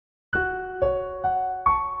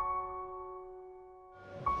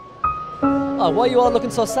Oh, why are you all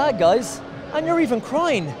looking so sad, guys? And you're even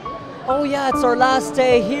crying. Oh yeah, it's our last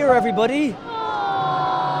day here, everybody.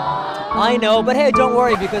 I know, but hey, don't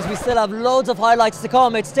worry, because we still have loads of highlights to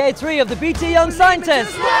come. It's day 3 of the BT Young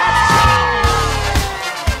Scientist.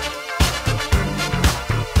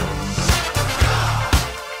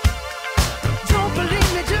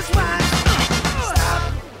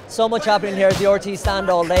 So much happening here at the RT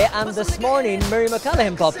stand all day, and this morning Miriam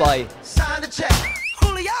McCallaghan popped by.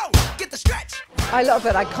 I love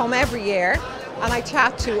it. I come every year and I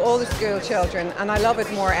chat to all the school children, and I love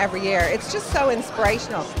it more every year. It's just so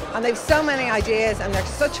inspirational, and they've so many ideas, and they're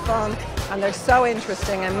such fun, and they're so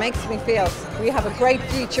interesting, and makes me feel we have a great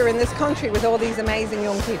future in this country with all these amazing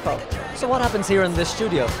young people. So what happens here in this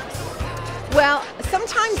studio? Well,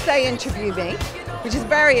 sometimes they interview me, which is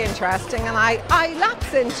very interesting, and I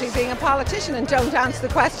lapse into being a politician and don't answer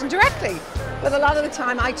the question directly. But a lot of the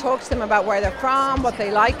time I talk to them about where they're from, what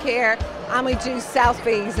they like here, and we do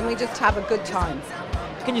selfies and we just have a good time.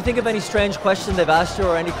 Can you think of any strange question they've asked you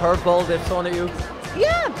or any curveball they've thrown at you?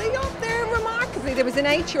 Yeah, they're remarkably. There was an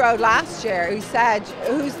 8-year-old last year who said,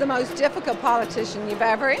 "Who's the most difficult politician you've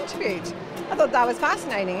ever interviewed?" I thought that was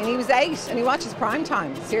fascinating, and he was 8 and he watches prime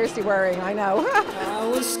time. Seriously worrying, I know. I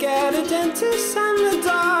was scared of dentists and the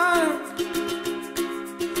dark.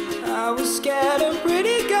 I was scared of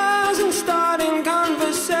pretty girls and starting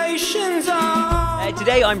conversations.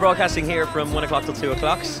 Today I'm broadcasting here from 1 o'clock till 2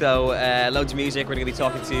 o'clock, so loads of music. We're going to be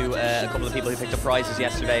talking to a couple of people who picked up prizes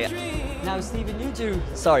yesterday. Now, Stephen, you do...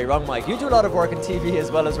 Sorry, wrong mic. You do a lot of work in TV as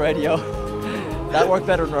well as radio. That worked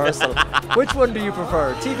better in rehearsal. Which one do you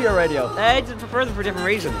prefer, TV or radio? I prefer them for different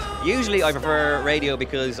reasons. Usually I prefer radio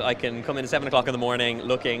because I can come in at 7 o'clock in the morning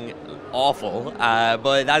looking awful,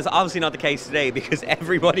 but that's obviously not the case today because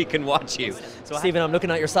everybody can watch you. So Stephen, I'm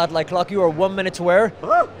looking at your satellite clock. You are 1 minute to wear.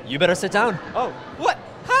 You better sit down. Oh, what?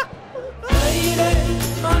 Huh? Lady,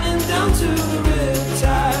 running down to the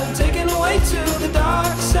riptide, taken away to the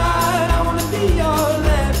dark side. I wanna be your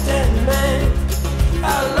left-hand man.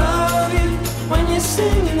 I love you when you're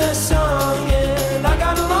singing that song, and I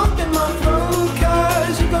got a lump in my throat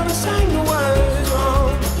 'cause you're gonna sing the words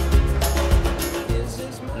wrong.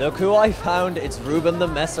 Look who I found, it's Ruben the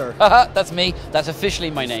Messer. That's me. That's officially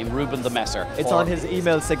my name, Ruben the Messer. It's on his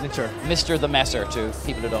email signature. Mr. the Messer to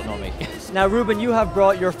people who don't know me. Now, Ruben, you have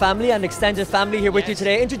brought your family and extended family here with you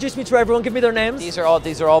today. Introduce me to everyone, give me their names. These are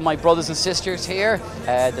all my brothers and sisters here.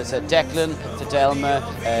 There's Declan, Delma,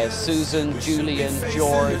 Susan, Julian,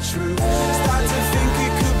 George.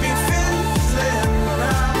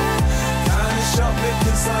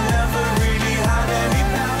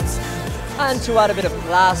 And to add a bit of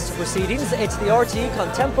class to proceedings, it's the RT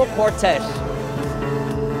Contempo Quartet.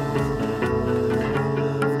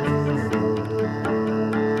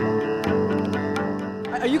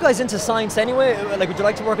 Are you guys into science anyway? Like, would you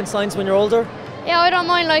like to work in science when you're older? Yeah, I don't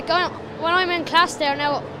mind. Like, when I'm in class there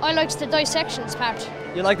now, I like the dissections part.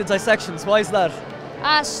 You like the dissections? Why is that?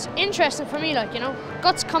 It's interesting for me, like, you know.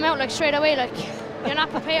 Guts come out like straight away, like you're not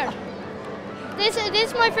prepared. This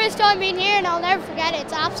is my first time being here and I'll never forget it.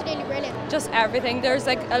 It's absolutely brilliant. Just everything. There's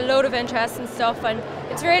like a load of interest and stuff, and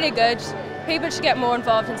it's really good. People should get more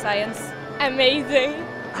involved in science. Amazing.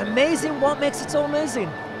 Amazing? What makes it so amazing?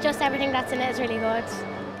 Just everything that's in it is really good.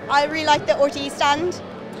 I really like the RT stand.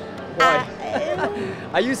 Why?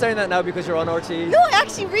 Are you saying that now because you're on RT? No, I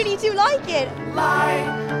actually really do like it. Light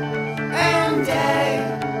and day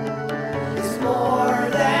is more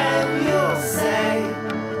than you'll say,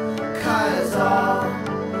 'cause all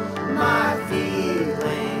my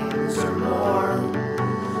feelings are more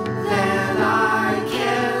than I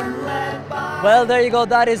can let by. Well, there you go,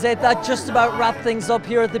 that is it. That just about wrapped things up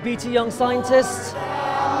here at the BT Young Scientist.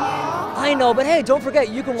 I know, but hey, don't forget,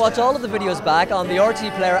 you can watch all of the videos back on the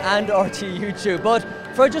RT Player and RT YouTube. But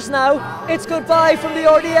for just now, it's goodbye from the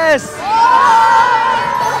RDS.